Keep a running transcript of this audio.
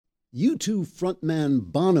U2 frontman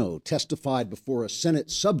Bono testified before a Senate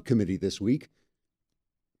subcommittee this week.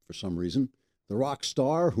 For some reason, the rock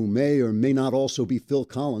star, who may or may not also be Phil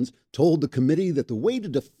Collins, told the committee that the way to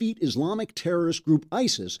defeat Islamic terrorist group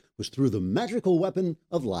ISIS was through the magical weapon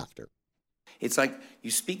of laughter. It's like you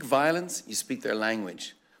speak violence, you speak their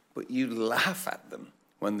language, but you laugh at them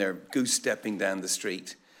when they're goose-stepping down the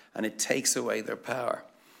street, and it takes away their power.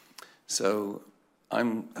 So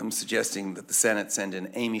I'm suggesting that the Senate send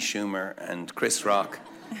in Amy Schumer and Chris Rock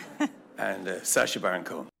and Sacha Baron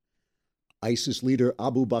Cohen. ISIS leader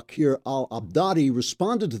Abu Bakr al-Baghdadi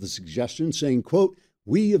responded to the suggestion, saying, quote,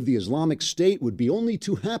 "We of the Islamic State would be only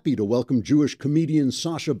too happy to welcome Jewish comedian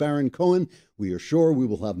Sacha Baron Cohen. We are sure we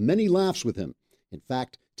will have many laughs with him. In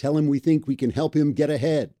fact, tell him we think we can help him get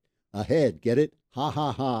ahead. Ahead, get it? Ha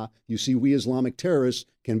ha ha. You see, we Islamic terrorists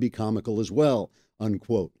can be comical as well,"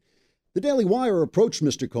 unquote. The Daily Wire approached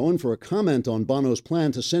Mr. Cohen for a comment on Bono's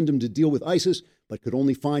plan to send him to deal with ISIS, but could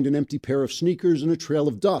only find an empty pair of sneakers and a trail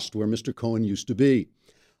of dust where Mr. Cohen used to be.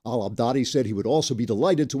 Al-Abdadi said he would also be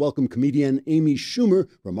delighted to welcome comedian Amy Schumer,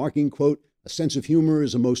 remarking, quote, "A sense of humor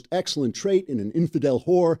is a most excellent trait in an infidel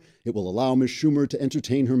whore. It will allow Ms. Schumer to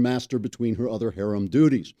entertain her master between her other harem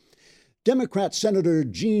duties." Democrat Senator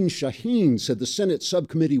Jeanne Shaheen said the Senate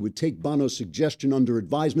subcommittee would take Bono's suggestion under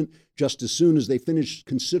advisement just as soon as they finished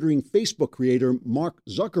considering Facebook creator Mark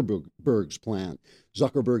Zuckerberg's plan.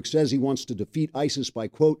 Zuckerberg says he wants to defeat ISIS by,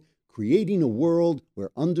 quote, "creating a world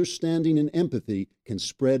where understanding and empathy can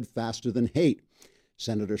spread faster than hate."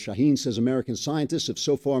 Senator Shaheen says American scientists have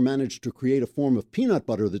so far managed to create a form of peanut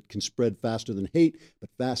butter that can spread faster than hate, but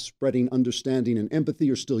fast-spreading understanding and empathy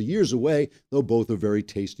are still years away, though both are very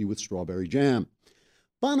tasty with strawberry jam.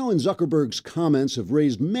 Bono and Zuckerberg's comments have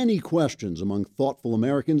raised many questions among thoughtful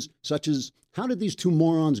Americans, such as, how did these two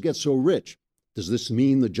morons get so rich? Does this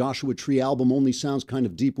mean the Joshua Tree album only sounds kind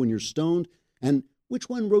of deep when you're stoned? And which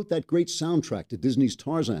one wrote that great soundtrack to Disney's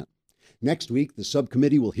Tarzan? Next week, the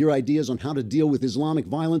subcommittee will hear ideas on how to deal with Islamic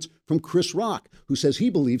violence from Chris Rock, who says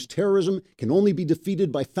he believes terrorism can only be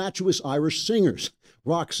defeated by fatuous Irish singers.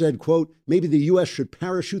 Rock said, quote, "Maybe the U.S. should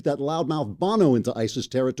parachute that loudmouth Bono into ISIS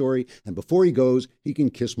territory, and before he goes, he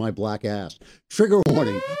can kiss my black ass." Trigger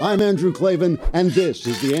warning, I'm Andrew Klavan, and this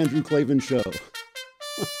is The Andrew Klavan Show.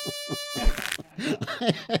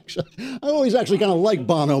 I always actually kind of like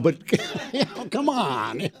Bono, but come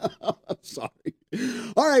on. I'm sorry.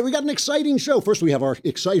 All right, we got an exciting show. First, we have our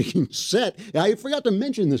exciting set. I forgot to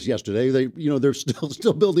mention this yesterday. They're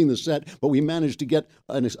still building the set, but we managed to get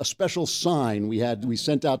a special sign. We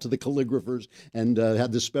sent out to the calligraphers and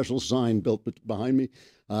had this special sign built behind me.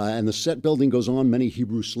 And the set building goes on. Many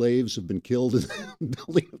Hebrew slaves have been killed in the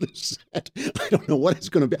building of this set. I don't know what it's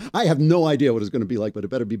going to be. I have no idea what it's going to be like, but it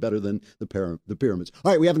better be better than the pyramids.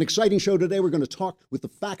 All right, we have an exciting show today. We're going to talk with the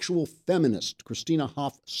factual feminist, Christina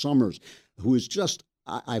Hoff Sommers, who is just,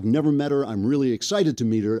 I've never met her. I'm really excited to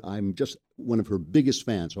meet her. I'm just one of her biggest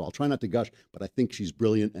fans, so I'll try not to gush, but I think she's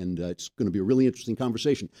brilliant, and it's going to be a really interesting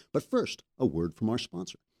conversation. But first, a word from our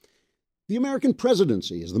sponsor. The American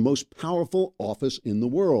presidency is the most powerful office in the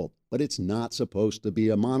world, but it's not supposed to be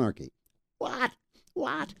a monarchy. What?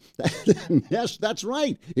 Yes, that's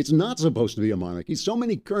right. It's not supposed to be a monarchy. So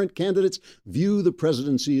many current candidates view the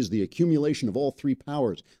presidency as the accumulation of all three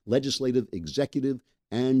powers, legislative, executive,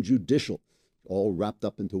 and judicial, all wrapped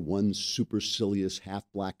up into one supercilious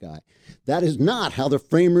half-black guy. That is not how the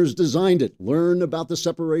framers designed it. Learn about the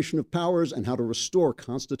separation of powers and how to restore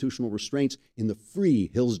constitutional restraints in the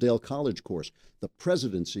free Hillsdale College course, The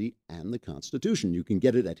Presidency and the Constitution. You can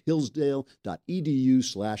get it at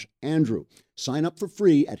hillsdale.edu/Andrew. Sign up for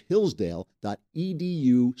free at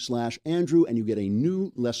hillsdale.edu/Andrew, and you get a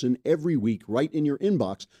new lesson every week right in your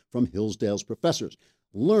inbox from Hillsdale's professors.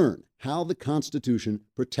 Learn how the Constitution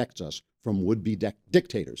protects us from would-be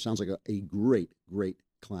dictators. Sounds like a great, great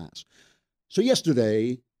class. So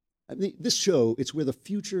yesterday, this show, it's where the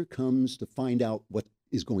future comes to find out what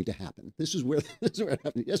is going to happen. This is where it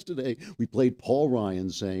happened. Yesterday, we played Paul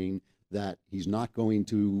Ryan saying that he's not going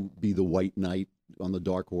to be the white knight on the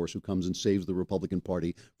dark horse who comes and saves the Republican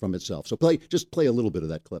Party from itself. So just play a little bit of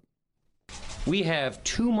that clip. We have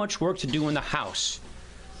too much work to do in the House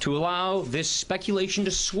to allow this speculation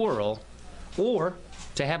to swirl or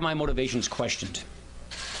to have my motivations questioned.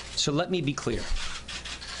 So let me be clear.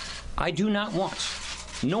 I do not want,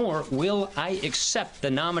 nor will I accept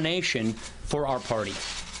the nomination for our party.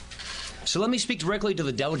 So let me speak directly to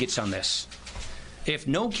the delegates on this. If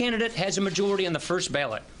no candidate has a majority on the first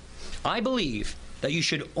ballot, I believe that you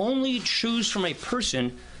should only choose from a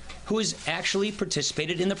person who has actually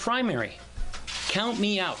participated in the primary. Count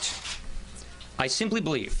me out. I simply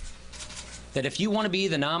believe that if you want to be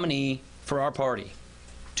the nominee for our party,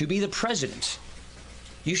 to be the president,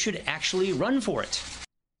 you should actually run for it.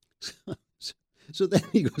 So then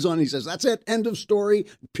he goes on and he says, that's it, end of story,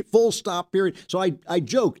 full stop, period. So I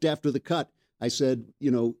joked after the cut. I said,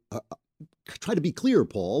 try to be clear,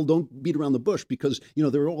 Paul. Don't beat around the bush, because,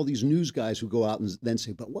 there are all these news guys who go out and then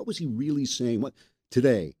say, but what was he really saying? What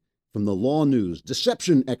today? From the Law News,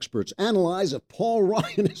 deception experts analyze if Paul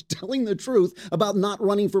Ryan is telling the truth about not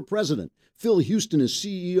running for president. Phil Houston is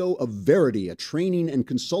CEO of Verity, a training and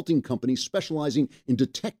consulting company specializing in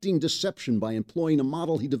detecting deception by employing a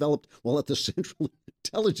model he developed while at the Central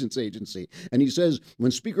Intelligence Agency. And he says, when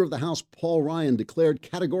Speaker of the House Paul Ryan declared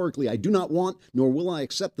categorically, I do not want nor will I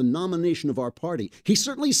accept the nomination of our party, he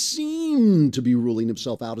certainly seemed to be ruling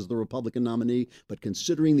himself out as the Republican nominee. But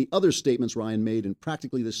considering the other statements Ryan made in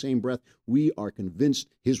practically the same breath, we are convinced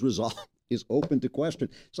his resolve is open to question.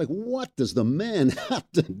 It's like, what does the man have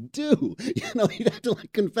to do? He'd have to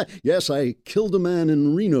confess, yes, I killed a man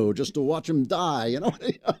in Reno just to watch him die.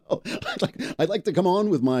 I'd like to come on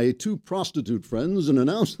with my 2 prostitute friends and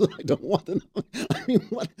announce that I don't want them. I mean,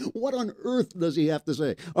 what on earth does he have to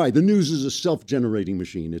say? All right, the news is a self-generating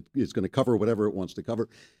machine. It's going to cover whatever it wants to cover.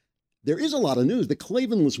 There is a lot of news. The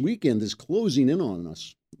Klavanless weekend is closing in on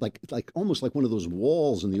us, like almost like one of those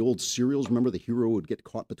walls in the old serials. Remember, the hero would get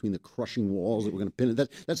caught between the crushing walls that were going to pin it.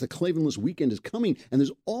 That's the Klavanless weekend is coming, and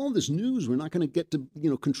there's all this news we're not going to get to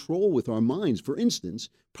control with our minds. For instance,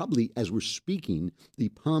 probably as we're speaking, the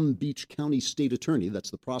Palm Beach County State Attorney, that's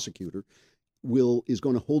the prosecutor, is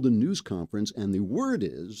going to hold a news conference, and the word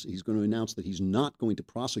is he's going to announce that he's not going to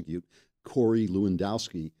prosecute Corey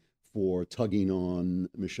Lewandowski for tugging on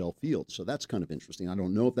Michelle Fields. So that's kind of interesting. I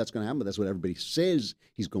don't know if that's going to happen, but that's what everybody says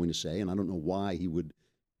he's going to say, and I don't know why he would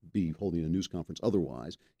be holding a news conference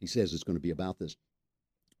otherwise. He says it's going to be about this.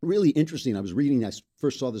 Really interesting. I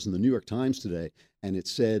first saw this in the New York Times today, and it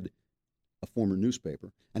said, a former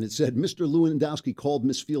newspaper, and it said, Mr. Lewandowski called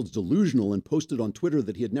Miss Fields delusional and posted on Twitter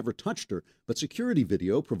that he had never touched her, but security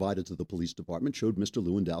video provided to the police department showed Mr.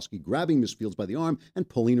 Lewandowski grabbing Miss Fields by the arm and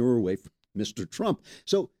pulling her away from Mr. Trump.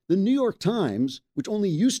 So the New York Times, which only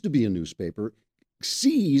used to be a newspaper,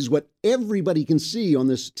 sees what everybody can see on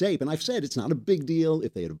this tape. And I've said it's not a big deal.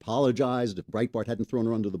 If they had apologized, if Breitbart hadn't thrown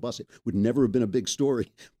her under the bus, it would never have been a big story.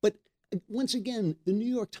 But once again, the New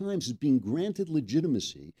York Times is being granted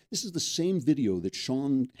legitimacy. This is the same video that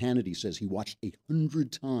Sean Hannity says he watched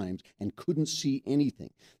 100 times and couldn't see anything.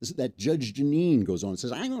 That Judge Janine goes on and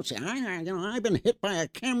says, I don't see, I've been hit by a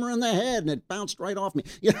camera in the head and it bounced right off me.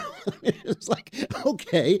 It's like,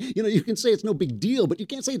 okay, you can say it's no big deal, but you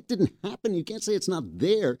can't say it didn't happen. You can't say it's not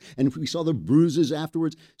there. And we saw the bruises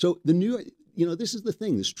afterwards. So the New York, this is the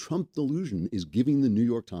thing. This Trump delusion is giving the New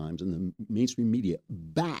York Times and the mainstream media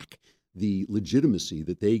back the legitimacy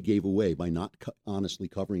that they gave away by not honestly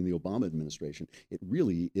covering the Obama administration. It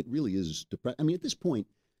really is depressing. I mean, at this point,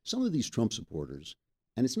 some of these Trump supporters,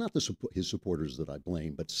 and it's not his supporters that I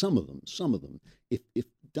blame, but some of them, if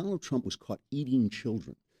Donald Trump was caught eating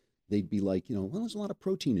children, they'd be like, well, there's a lot of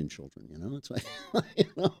protein in children, It's like,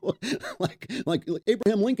 like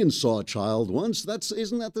Abraham Lincoln saw a child once.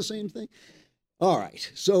 Isn't that the same thing? All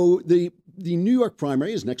right. So the New York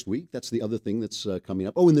primary is next week. That's the other thing that's coming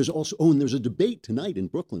up. And there's a debate tonight in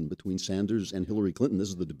Brooklyn between Sanders and Hillary Clinton. This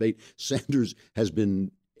is the debate. Sanders has been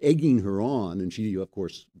egging her on, and she, of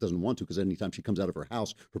course, doesn't want to, because anytime she comes out of her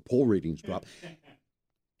house, her poll ratings drop.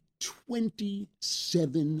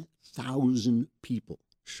 27,000 people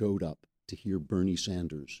showed up to hear Bernie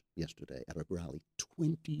Sanders yesterday at a rally.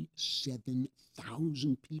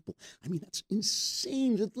 27,000 people. I mean, that's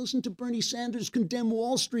insane to listen to Bernie Sanders condemn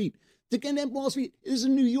Wall Street. To condemn Wall Street is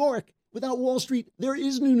in New York. Without Wall Street, there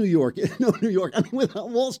is no New York. No New York. I mean,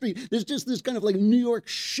 without Wall Street, there's just this kind of like New York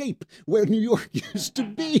shape where New York used to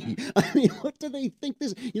be. I mean, what do they think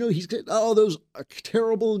this? He's those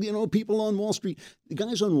terrible, people on Wall Street. The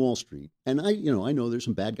guys on Wall Street, and I know there's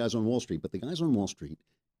some bad guys on Wall Street, but the guys on Wall Street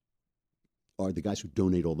are the guys who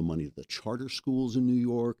donate all the money to the charter schools in New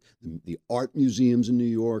York, the art museums in New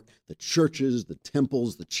York, the churches, the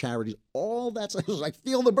temples, the charities, all that stuff. It's like,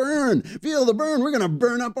 feel the burn. We're going to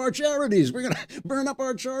burn up our charities. We're going to burn up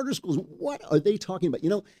our charter schools. What are they talking about?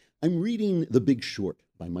 I'm reading The Big Short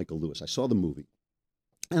by Michael Lewis. I saw the movie,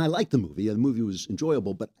 and I liked the movie. The movie was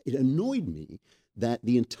enjoyable, but it annoyed me that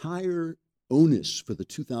the entire onus for the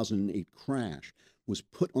 2008 crash was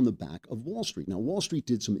put on the back of Wall Street. Now, Wall Street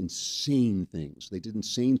did some insane things. They did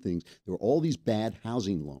insane things. There were all these bad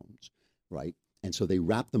housing loans, right? And so they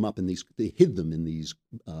wrapped them up in they hid them in these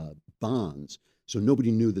bonds So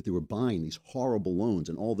nobody knew that they were buying these horrible loans,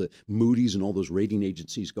 and all the Moody's and all those rating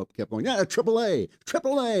agencies kept going, yeah, AAA,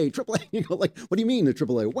 AAA, AAA. You know, like, what do you mean a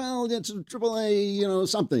AAA? Well, it's a AAA, you know,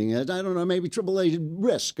 something. I don't know, maybe AAA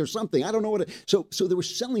risk or something. I don't know what it. So they were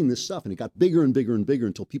selling this stuff, and it got bigger and bigger and bigger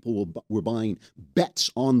until people were buying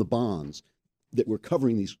bets on the bonds that were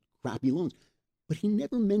covering these crappy loans. But he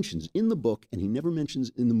never mentions in the book, and he never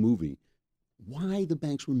mentions in the movie, why the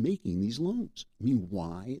banks were making these loans. I mean,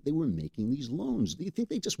 why they were making these loans. Do you think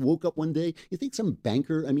they just woke up one day? You think some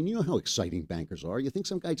banker, I mean, you know how exciting bankers are. You think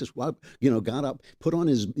some guy just, got up, put on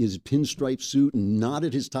his pinstripe suit and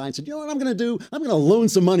nodded his tie and said, you know what I'm going to do? I'm going to loan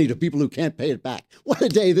some money to people who can't pay it back. What a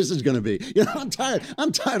day this is going to be. You know, I'm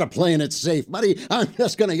tired of playing it safe, buddy. I'm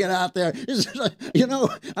just going to get out there. You know,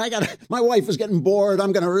 my wife is getting bored.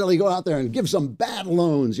 I'm going to really go out there and give some bad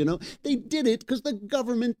loans. You know, they did it because the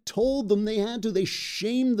government told them they had to. They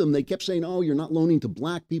shamed them. They kept saying, oh, you're not loaning to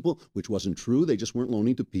black people, which wasn't true. They just weren't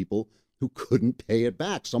loaning to people who couldn't pay it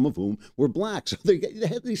back, some of whom were black. So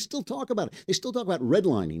they still talk about it. They still talk about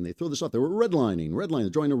redlining. They throw this up. They were redlining,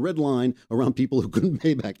 drawing a red line around people who couldn't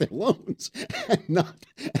pay back their loans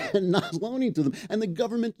and not loaning to them. And the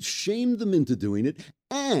government shamed them into doing it.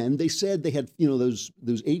 And they said they had, you know, those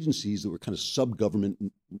agencies that were kind of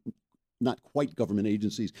sub-government, not quite government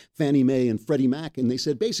agencies, Fannie Mae and Freddie Mac, and they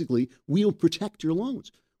said, basically, we'll protect your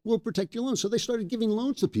loans. We'll protect your loans. So they started giving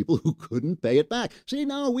loans to people who couldn't pay it back. See,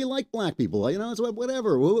 no, we like black people. You know, it's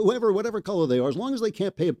whatever color they are, as long as they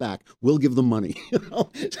can't pay it back, we'll give them money. You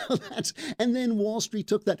know, so and then Wall Street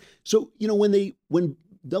took that. So, you know, when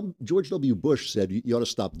George W. Bush said you ought to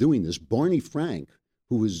stop doing this, Barney Frank,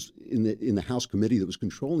 who was in the House committee that was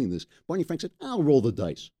controlling this, Barney Frank said, I'll roll the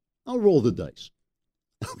dice.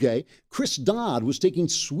 Okay, Chris Dodd was taking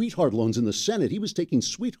sweetheart loans in the Senate. He was taking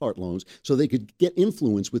sweetheart loans so they could get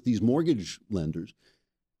influence with these mortgage lenders.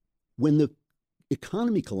 When the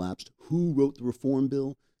economy collapsed, who wrote the reform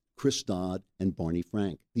bill? Chris Dodd and Barney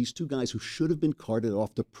Frank. These two guys who should have been carted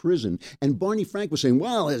off to prison. And Barney Frank was saying,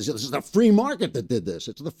 well, this is the free market that did this.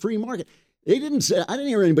 It's the free market. They didn't say, I didn't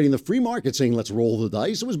hear anybody in the free market saying, let's roll the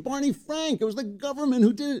dice. It was Barney Frank. It was the government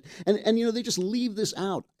who did it. And you know, they just leave this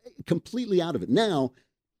out, completely out of it. Now,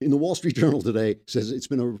 in the Wall Street Journal today, says it's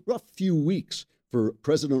been a rough few weeks for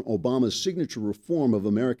President Obama's signature reform of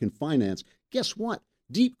American finance. Guess what?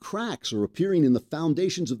 Deep cracks are appearing in the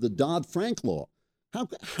foundations of the Dodd-Frank law.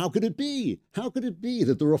 How could it be? How could it be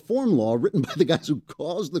that the reform law written by the guys who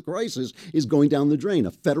caused the crisis is going down the drain?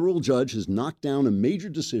 A federal judge has knocked down a major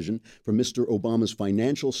decision from Mr. Obama's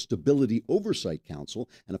Financial Stability Oversight Council,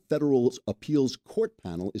 and a federal appeals court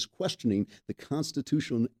panel is questioning the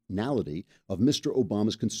constitutionality of Mr.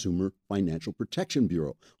 Obama's Consumer Financial Protection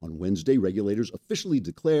Bureau. On Wednesday, regulators officially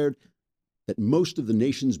declared that most of the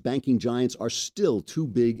nation's banking giants are still too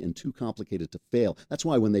big and too complicated to fail. That's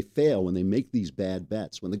why when they fail, when they make these bad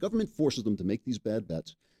bets, when the government forces them to make these bad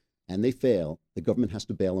bets and they fail, the government has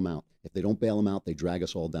to bail them out. If they don't bail them out, they drag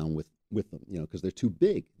us all down with them, you know, because they're too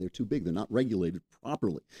big. They're too big. They're not regulated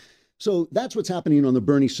properly. So that's what's happening on the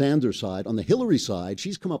Bernie Sanders side. On the Hillary side,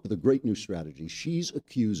 she's come up with a great new strategy. She's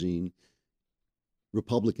accusing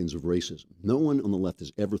Republicans of racism. No one on the left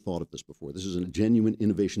has ever thought of this before. This is a genuine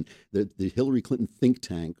innovation. The Hillary Clinton think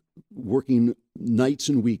tank, working nights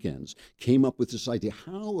and weekends, came up with this idea.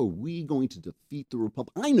 How are we going to defeat the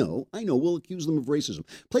Republicans? I know, we'll accuse them of racism.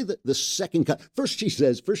 Play the second cut. First she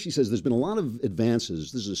says, there's been a lot of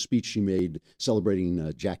advances. This is a speech she made celebrating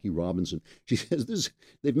Jackie Robinson. She says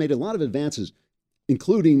they've made a lot of advances,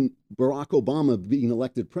 including Barack Obama being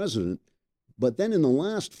elected president. But then in the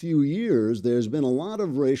last few years, there's been a lot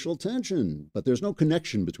of racial tension. But there's no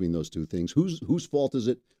connection between those two things. Whose fault is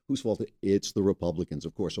it? Whose fault? It's the Republicans,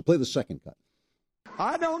 of course. So play the second cut.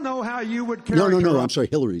 I don't know how you would characterize... No, I'm sorry,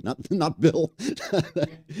 Hillary, not Bill.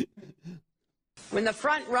 When the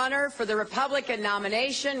front runner for the Republican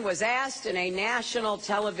nomination was asked in a national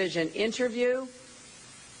television interview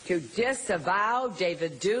to disavow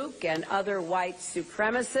David Duke and other white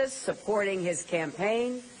supremacists supporting his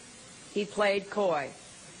campaign, he played coy.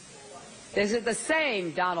 This is the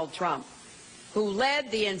same Donald Trump who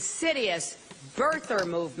led the insidious birther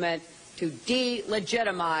movement to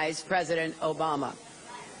delegitimize President Obama.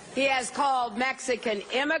 He has called Mexican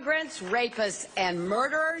immigrants rapists and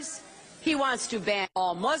murderers. He wants to ban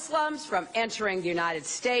all Muslims from entering the United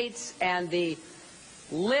States, and the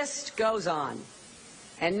list goes on.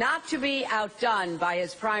 And not to be outdone by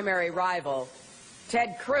his primary rival,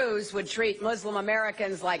 Ted Cruz would treat Muslim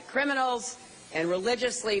Americans like criminals and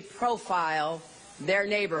religiously profile their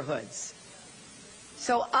neighborhoods.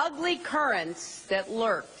 So ugly currents that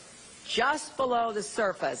lurk just below the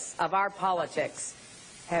surface of our politics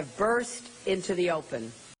have burst into the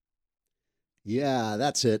open. Yeah,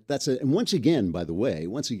 that's it. That's it. And once again, by the way,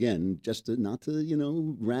 just not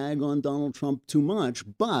to, rag on Donald Trump too much,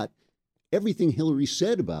 but everything Hillary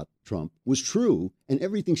said about Trump was true, and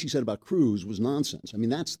everything she said about Cruz was nonsense. I mean,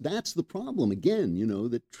 that's the problem. Again,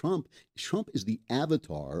 that Trump is the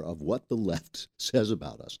avatar of what the left says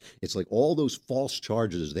about us. It's like all those false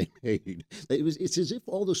charges they made. It's as if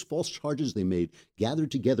all those false charges they made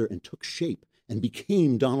gathered together and took shape and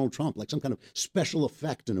became Donald Trump, like some kind of special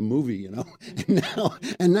effect in a movie,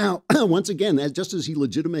 And now, once again, just as he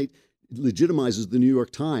legitimizes the New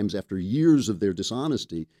York Times after years of their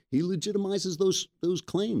dishonesty, he legitimizes those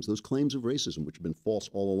claims of racism, which have been false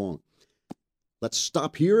all along. Let's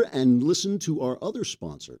stop here and listen to our other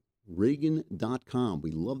sponsor, Reagan.com.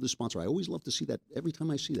 We love the sponsor. I always love to see that. Every time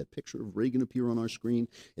I see that picture of Reagan appear on our screen,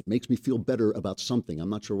 it makes me feel better about something. I'm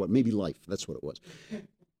not sure what. Maybe life. That's what it was.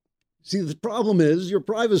 See, the problem is your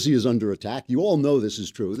privacy is under attack. You all know this is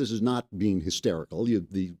true. This is not being hysterical.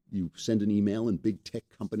 You send an email and big tech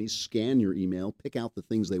companies scan your email, pick out the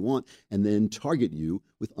things they want, and then target you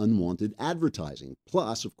with unwanted advertising.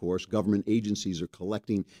 Plus, of course, government agencies are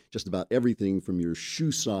collecting just about everything from your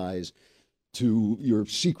shoe size to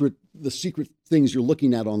the secret things you're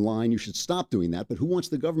looking at online. You should stop doing that. But who wants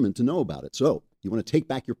the government to know about it? So you want to take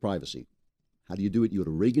back your privacy. How do you do it? You go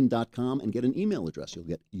to Reagan.com and get an email address. You'll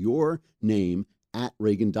get your name at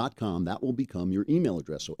Reagan.com. That will become your email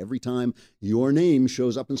address. So every time your name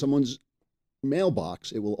shows up in someone's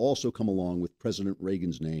mailbox, it will also come along with President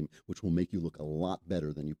Reagan's name, which will make you look a lot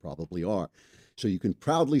better than you probably are. So you can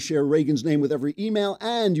proudly share Reagan's name with every email,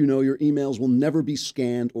 and your emails will never be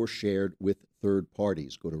scanned or shared with third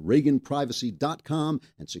parties. Go to ReaganPrivacy.com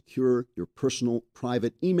and secure your personal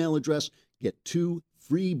private email address. Get 2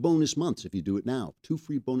 free bonus months if you do it now. 2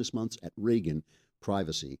 free bonus months at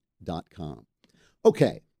ReaganPrivacy.com.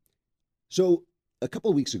 Okay, so a couple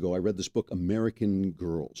of weeks ago, I read this book, American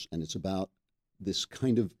Girls, and it's about this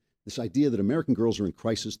idea that American girls are in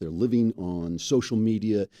crisis. They're living on social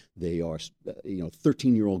media. They are,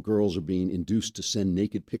 13-year-old girls are being induced to send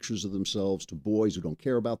naked pictures of themselves to boys who don't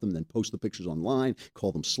care about them, then post the pictures online,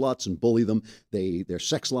 call them sluts and bully them. Their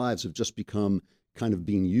sex lives have just become kind of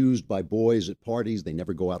being used by boys at parties. They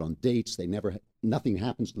never go out on dates. Nothing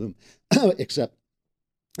happens to them except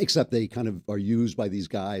they kind of are used by these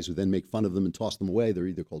guys who then make fun of them and toss them away. They're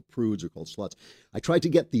either called prudes or called sluts. I tried to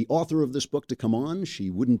get the author of this book to come on. She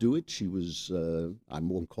wouldn't do it. She was, I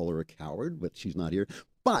won't call her a coward, but she's not here.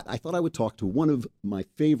 But I thought I would talk to one of my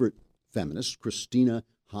favorite feminists, Christina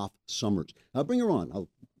Hoff Sommers. I'll bring her on.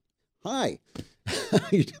 Hi. How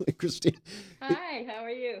are you doing, Christina? Hi, how are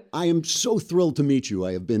you? I am so thrilled to meet you.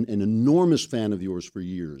 I have been an enormous fan of yours for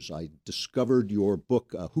years. I discovered your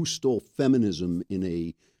book, Who Stole Feminism, in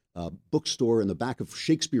a bookstore in the back of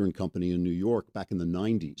Shakespeare and Company in New York back in the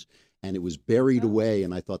 90s. And it was buried away.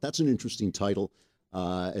 And I thought, that's an interesting title.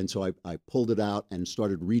 And so I pulled it out and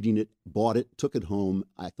started reading it, bought it, took it home.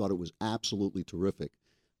 I thought it was absolutely terrific.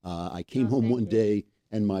 I came home one day,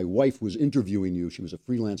 and my wife was interviewing you. She was a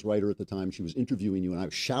freelance writer at the time. She was interviewing you, and I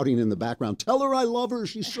was shouting in the background, "Tell her I love her.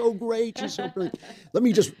 She's so great. She's so brilliant." Let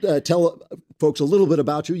me just tell folks a little bit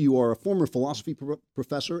about you. You are a former philosophy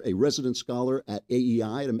professor, a resident scholar at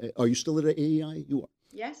AEI. Are you still at AEI? You are.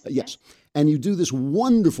 Yes. Yes. And you do this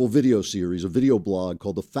wonderful video series, a video blog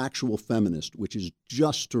called The Factual Feminist, which is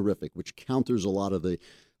just terrific, which counters a lot of the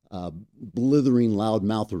blithering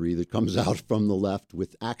loudmouthery that comes out from the left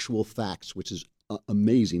with actual facts, which is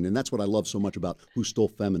amazing. And that's what I love so much about Who Stole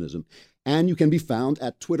Feminism. And you can be found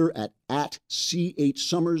at Twitter at CH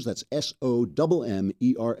Sommers. That's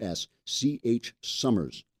SOMMERS, CH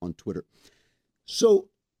Sommers on Twitter. So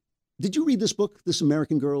did you read this book, This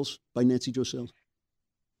American Girls by Nancy Jo Sales?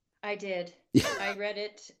 I did. I read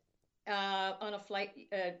it on a flight.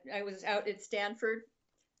 I was out at Stanford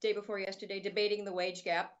day before yesterday debating the wage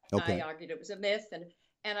gap. Okay. I argued it was a myth, and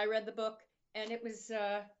I read the book, and it was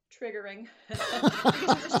triggering. Because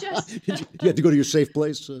it was just you had to go to your safe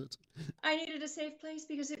place? I needed a safe place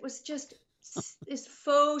because it was just this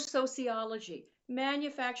faux sociology,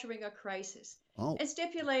 manufacturing a crisis, and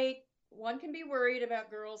stipulate one can be worried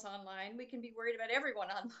about girls online. We can be worried about everyone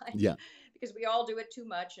online. Yeah. Because we all do it too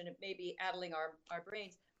much, and it may be addling our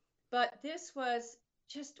brains. But this was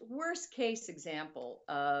just worst case example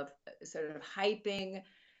of sort of hyping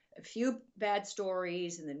a few bad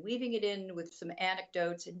stories and then weaving it in with some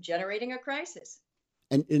anecdotes and generating a crisis.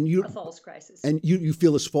 And you, a false crisis. And you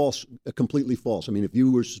feel it's false, completely false. I mean, if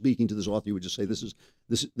you were speaking to this author, you would just say, this.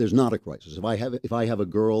 There's not a crisis. If I have a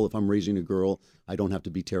girl, if I'm raising a girl, I don't have to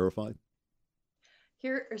be terrified.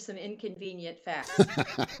 Here are some inconvenient facts.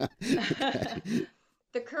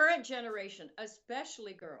 The current generation,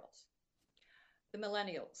 especially girls, the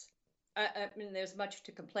millennials. I mean, there's much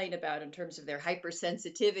to complain about in terms of their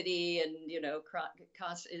hypersensitivity and,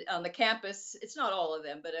 on the campus. It's not all of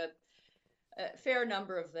them, but a fair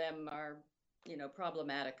number of them are,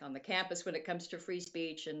 problematic on the campus when it comes to free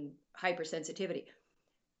speech and hypersensitivity.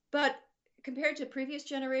 But compared to previous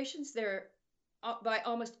generations, they're by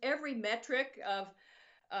almost every metric of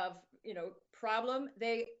problem,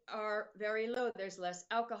 they are very low. There's less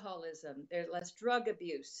alcoholism, there's less drug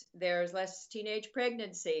abuse, there's less teenage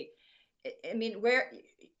pregnancy. I mean, where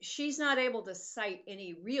she's not able to cite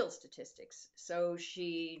any real statistics. So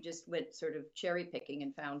she just went sort of cherry picking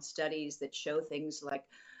and found studies that show things like,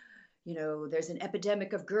 there's an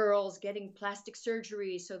epidemic of girls getting plastic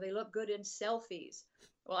surgery so they look good in selfies.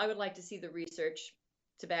 Well, I would like to see the research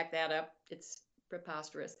to back that up. It's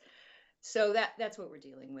preposterous. So that's what we're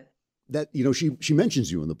dealing with. That, she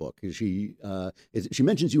mentions you in the book. She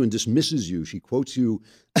mentions you and dismisses you. She quotes you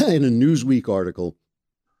in a Newsweek article.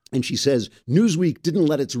 And she says, Newsweek didn't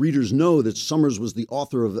let its readers know that Sommers was the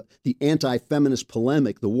author of the anti-feminist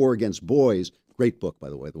polemic, The War Against Boys. Great book, by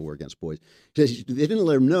the way, The War Against Boys. She says, they didn't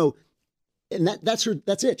let them know. And that's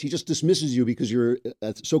it. She just dismisses you because you're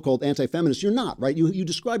a so-called anti-feminist. You're not, right? You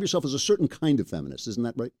describe yourself as a certain kind of feminist. Isn't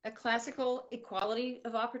that right? A classical equality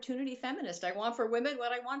of opportunity feminist. I want for women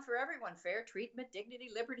what I want for everyone: fair treatment,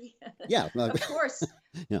 dignity, liberty. Yeah. Of course.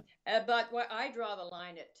 Yeah. But what I draw the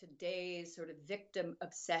line at today's sort of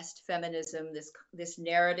victim-obsessed feminism, this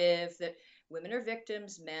narrative that women are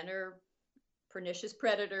victims, men are pernicious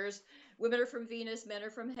predators, women are from Venus, men are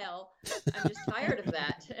from hell. I'm just tired of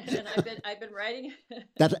that, and I've been writing.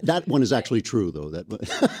 That one is actually true, though.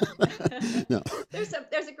 No. There's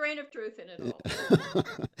a grain of truth in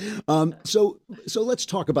it all. So let's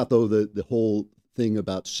talk about, though, the whole thing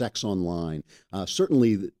about sex online.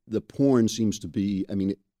 Certainly, the porn seems to be. I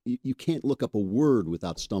mean, you can't look up a word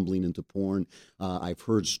without stumbling into porn. I've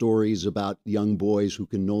heard stories about young boys who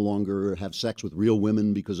can no longer have sex with real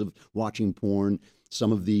women because of watching porn.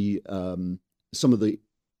 Some of the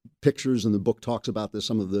pictures in the book talks about this.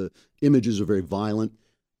 Some of the images are very violent.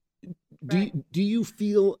 Right. Do you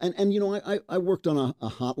feel, and I worked on a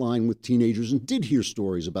hotline with teenagers and did hear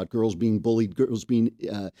stories about girls being bullied, girls being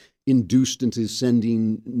induced into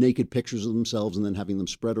sending naked pictures of themselves and then having them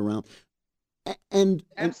spread around.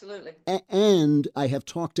 Absolutely. And I have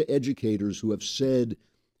talked to educators who have said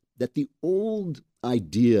that the old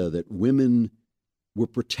idea that women were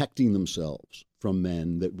protecting themselves from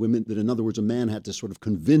men, that in other words, a man had to sort of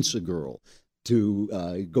convince a girl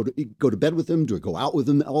to go to bed with him, to go out with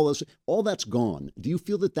him, all that's gone. Do you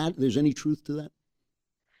feel that there's any truth to that?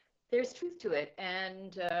 There's truth to it,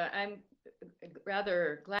 and I'm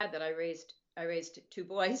rather glad that I raised two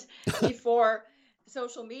boys before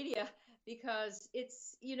social media, because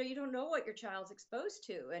it's, you don't know what your child's exposed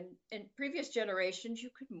to. And in previous generations,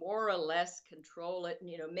 you could more or less control it.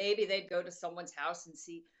 And, maybe they'd go to someone's house and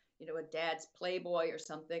see, a dad's Playboy or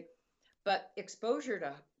something. But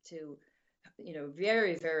exposure to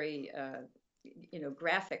very, very,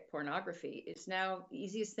 graphic pornography is now the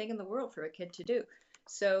easiest thing in the world for a kid to do.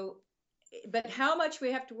 So, but how much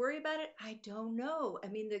we have to worry about it, I don't know. I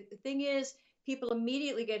mean, the thing is, people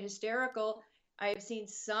immediately get hysterical. I have seen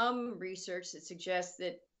some research that suggests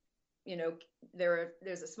that,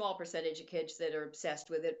 there's a small percentage of kids that are obsessed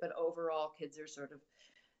with it, but overall kids are sort of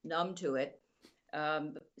numb to it.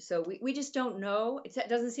 So we just don't know. It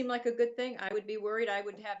doesn't seem like a good thing. I would be worried. I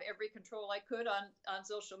would have every control I could on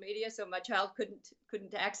social media so my child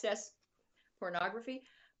couldn't access pornography.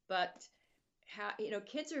 But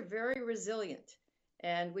kids are very resilient.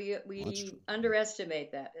 And we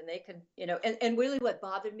underestimate that, and they can, and really what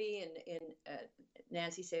bothered me in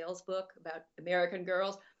Nancy Sale's book about American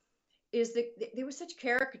Girls is that there were such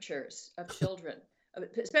caricatures of children,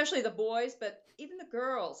 especially the boys, but even the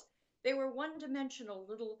girls. They were one-dimensional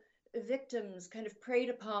little victims, kind of preyed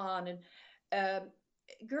upon, and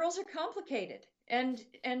girls are complicated and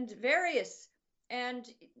various, and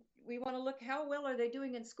we want to look how well are they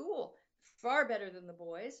doing in school? Far better than the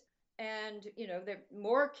boys. And,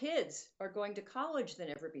 more kids are going to college than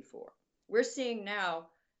ever before. We're seeing now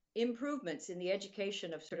improvements in the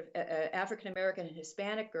education of sort of African-American and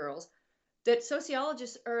Hispanic girls that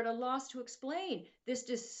sociologists are at a loss to explain.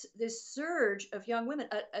 This surge of young women,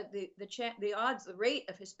 the rate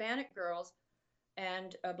of Hispanic girls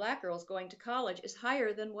and Black girls going to college is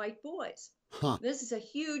higher than white boys. Huh. This is a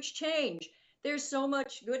huge change. There's so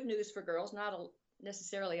much good news for girls, not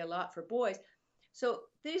necessarily a lot for boys. So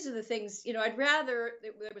these are the things, I'd rather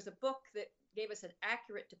there was a book that gave us an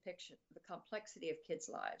accurate depiction of the complexity of kids'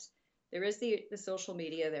 lives There is the social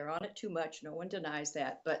media. They're on it too much. No one denies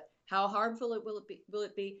that. But how harmful will it be? Will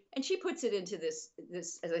it be? And she puts it into this,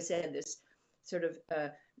 as I said, this sort of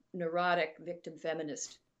neurotic victim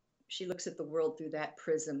feminist. She looks at the world through that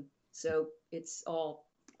prism. So it's all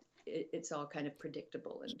kind of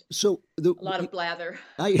predictable and so a lot of blather.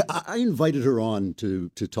 I invited her on to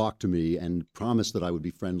talk to me and promised that I would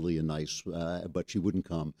be friendly and nice, but she wouldn't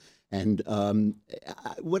come. And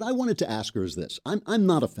what I wanted to ask her is this: I'm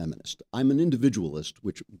not a feminist. I'm an individualist,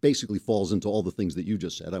 which basically falls into all the things that you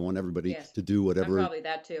just said. I want everybody to do whatever. I'm probably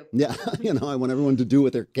that too. Yeah, I want everyone to do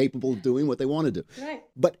what they're capable of doing, what they want to do. Right.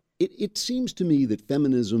 But it seems to me that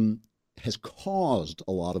feminism has caused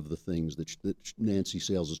a lot of the things that Nancy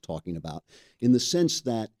Sales is talking about, in the sense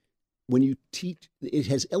that when you teach, it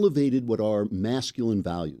has elevated what are masculine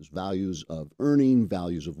values of earning,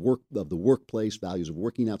 values of work, of the workplace, values of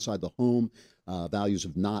working outside the home, values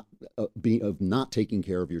of not taking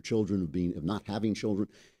care of your children, of not having children.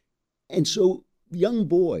 And so young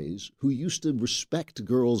boys who used to respect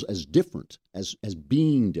girls as different, as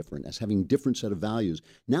being different, as having different set of values,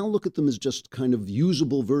 now look at them as just kind of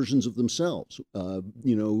usable versions of themselves. And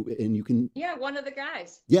you can. Yeah, one of the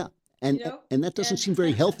guys. Yeah. And that doesn't seem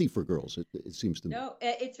very healthy for girls, it seems to me. No,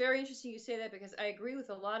 it's very interesting you say that, because I agree with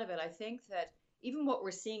a lot of it. I think that even what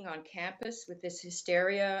we're seeing on campus with this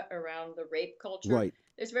hysteria around the rape culture, right,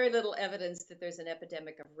 there's very little evidence that there's an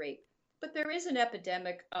epidemic of rape. But there is an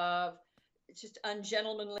epidemic of just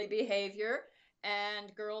ungentlemanly behavior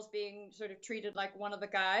and girls being sort of treated like one of the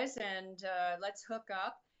guys and let's hook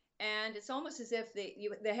up. And it's almost as if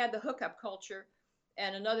they had the hookup culture,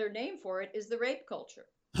 and another name for it is the rape culture.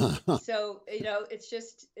 So, it's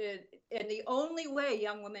just, and the only way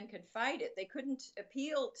young women could fight it, they couldn't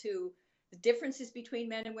appeal to the differences between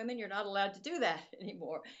men and women. You're not allowed to do that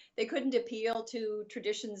anymore. They couldn't appeal to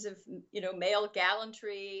traditions of, male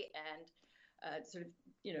gallantry and sort of,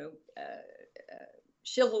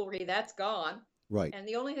 chivalry. That's gone. Right. And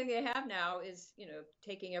the only thing they have now is,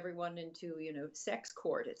 taking everyone into, sex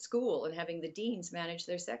court at school and having the deans manage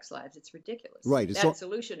their sex lives. It's ridiculous. Right. That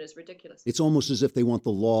solution is ridiculous. It's almost as if they want the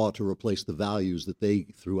law to replace the values that they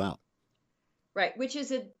threw out. Right. Which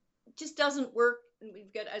is just doesn't work. And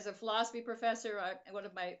we've got, as a philosophy professor, one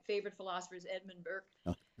of my favorite philosophers, Edmund Burke,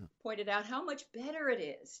 pointed out how much better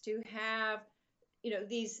it is to have,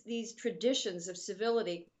 these traditions of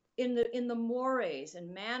civility in the mores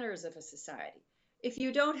and manners of a society. If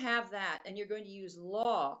you don't have that and you're going to use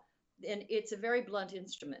law, then it's a very blunt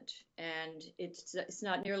instrument, and it's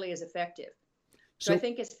not nearly as effective. So I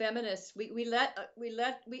think as feminists,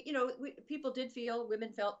 people did feel,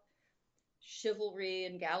 women felt chivalry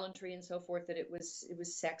and gallantry and so forth, that it was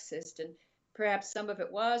sexist, and perhaps some of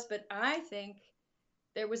it was, but I think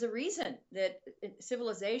there was a reason that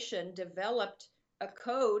civilization developed a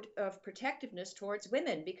code of protectiveness towards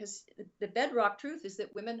women, because the bedrock truth is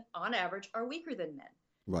that women on average are weaker than men.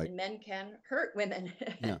 Right. And men can hurt women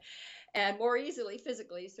and more easily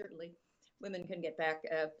physically. Certainly women can get back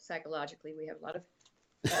psychologically. We have a lot of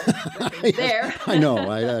there. I know.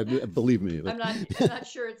 I believe me. I'm not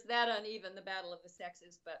sure it's that uneven, the battle of the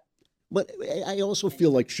sexes, but I also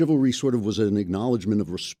feel like chivalry sort of was an acknowledgement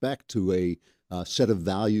of respect to a set of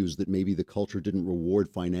values that maybe the culture didn't reward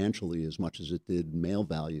financially as much as it did male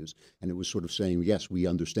values. And it was sort of saying, yes, we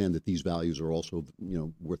understand that these values are also,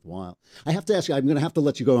 worthwhile. I have to ask you, I'm going to have to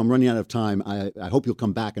let you go. I'm running out of time. I hope you'll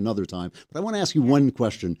come back another time. But I want to ask you one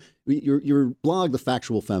question. Your blog, The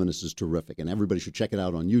Factual Feminist, is terrific, and everybody should check it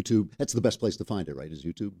out on YouTube. That's the best place to find it, right? Is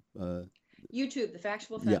YouTube? YouTube, The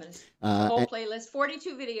Factual Feminist. The whole playlist,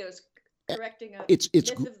 42 videos. Correcting a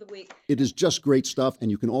myth of the week. It is just great stuff, and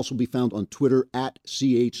you can also be found on Twitter at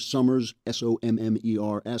CH Sommers,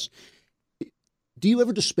 SOMMERS. Do you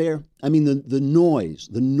ever despair? I mean, the noise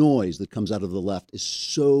that comes out of the left is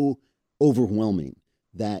so overwhelming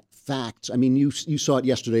that facts. I mean, you saw it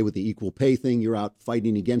yesterday with the equal pay thing. You're out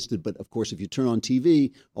fighting against it, but of course, if you turn on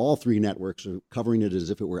TV, all three networks are covering it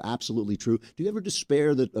as if it were absolutely true. Do you ever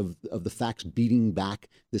despair of the facts beating back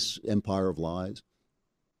this empire of lies?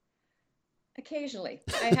 Occasionally.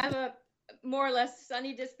 I have a more or less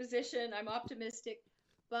sunny disposition. I'm optimistic.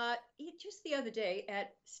 But just the other day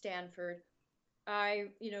at Stanford, I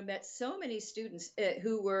met so many students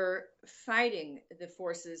who were fighting the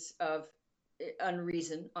forces of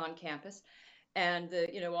unreason on campus, and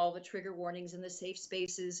all the trigger warnings and the safe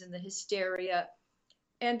spaces and the hysteria,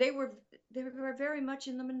 and they were very much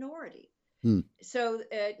in the minority. So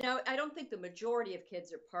now I don't think the majority of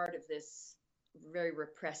kids are part of this very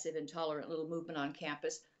repressive, intolerant little movement on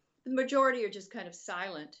campus. The majority are just kind of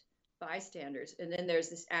silent bystanders, and then there's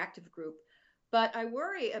this active group. But I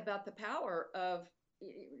worry about the power of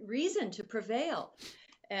reason to prevail.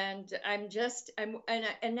 And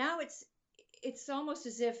and now it's almost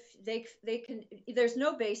as if they can, there's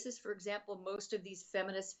no basis. For example, most of these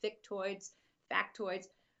feminist factoids,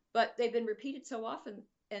 but they've been repeated so often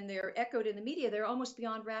and they're echoed in the media, they're almost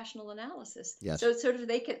beyond rational analysis. Yes. So it's sort of,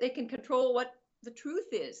 they can control what the truth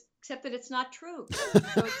is, except that it's not true.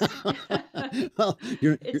 So Well,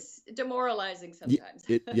 it's demoralizing sometimes.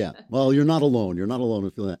 Yeah. Well, you're not alone. You're not alone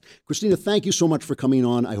in feeling that. Christina, thank you so much for coming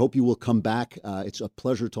on. I hope you will come back. It's a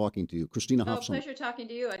pleasure talking to you. Christina Hoff Sommers. Pleasure talking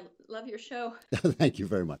to you. I love your show. Thank you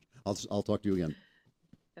very much. I'll talk to you again.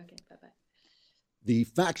 Okay, bye-bye. The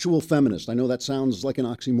factual feminist. I know that sounds like an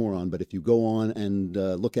oxymoron, but if you go on and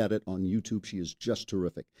look at it on YouTube, she is just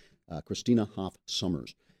terrific. Christina Hoff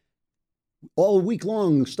Sommers. All week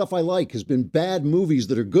long, stuff I like has been bad movies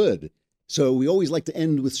that are good. So we always like to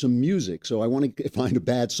end with some music. So I want to find a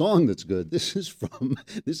bad song that's good. This is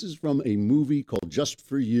from a movie called Just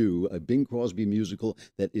for You, a Bing Crosby musical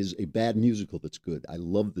that is a bad musical that's good. I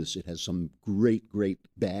love this. It has some great, great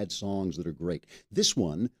bad songs that are great. This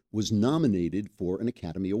one was nominated for an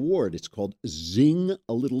Academy Award. It's called Zing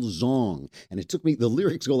a Little Zong. And it took me, the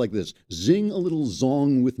lyrics go like this: zing a little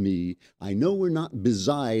zong with me. I know we're not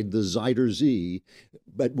beside the Zyder Z,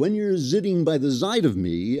 but when you're zitting by the side of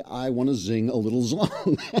me, I want to zing a little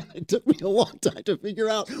zong. It took me a long time to figure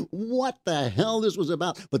out what the hell this was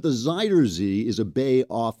about. But the Zyder Z is a bay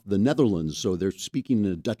off the Netherlands, so they're speaking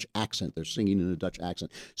in a Dutch accent. They're singing in a Dutch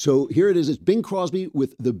accent. So here it is. It's Bing Crosby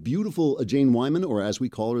with the beautiful Jane Wyman, or as we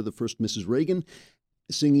call her, the first Mrs. Reagan,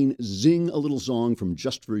 singing Zing a Little Song from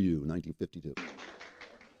Just for You, 1952.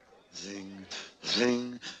 Zing,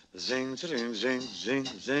 zing, zing, zing, zing, zing, zing,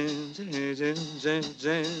 zing, zing,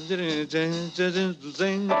 zing, zing, zing,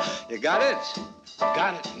 zing. You got it?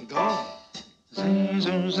 Got it. Go. Zing,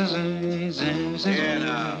 zing, zing, zing, zing,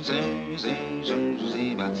 yeah, zing, zing, zing,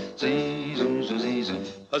 zing, zing, zing, zing.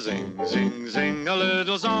 A zing, zing, zing, a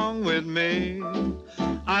little song with me.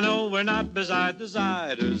 I know we're not beside the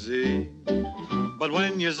Zyder Z, but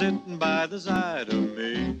when you're sitting by the side of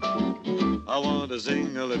me, I want to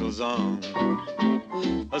sing a little song,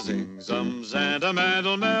 a sing some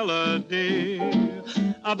sentimental melody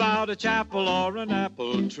about a chapel or an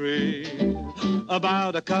apple tree,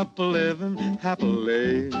 about a couple living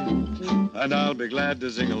happily, and I'll be glad to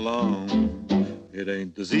sing along. It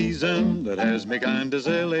ain't the season that has me kind of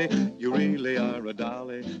silly. You really are a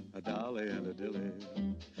dolly and a dilly.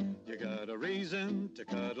 You got a reason to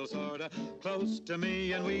cuddle sorta close to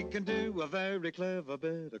me, and we can do a very clever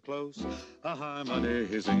bit of close harmony.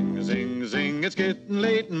 Zing, zing, zing, it's getting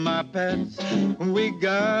late in my pets. We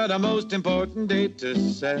got a most important date to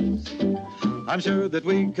set. I'm sure that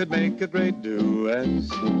we could make a great duet,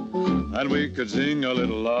 and we could sing a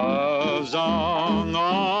little love song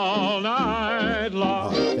all night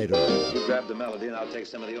long. You grab the melody and I'll take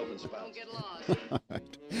some of the open spouts. All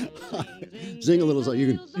right. Sing a little song.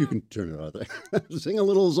 You can turn it out there. Sing a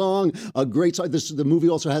little song. A great song. The movie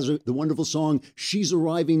also has the wonderful song "She's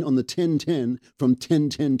Arriving on the 1010" from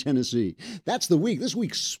 1010 Tennessee. That's the week. This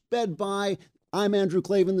week sped by. I'm Andrew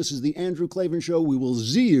Klavan. This is the Andrew Klavan Show. We will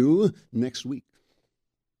see you next week.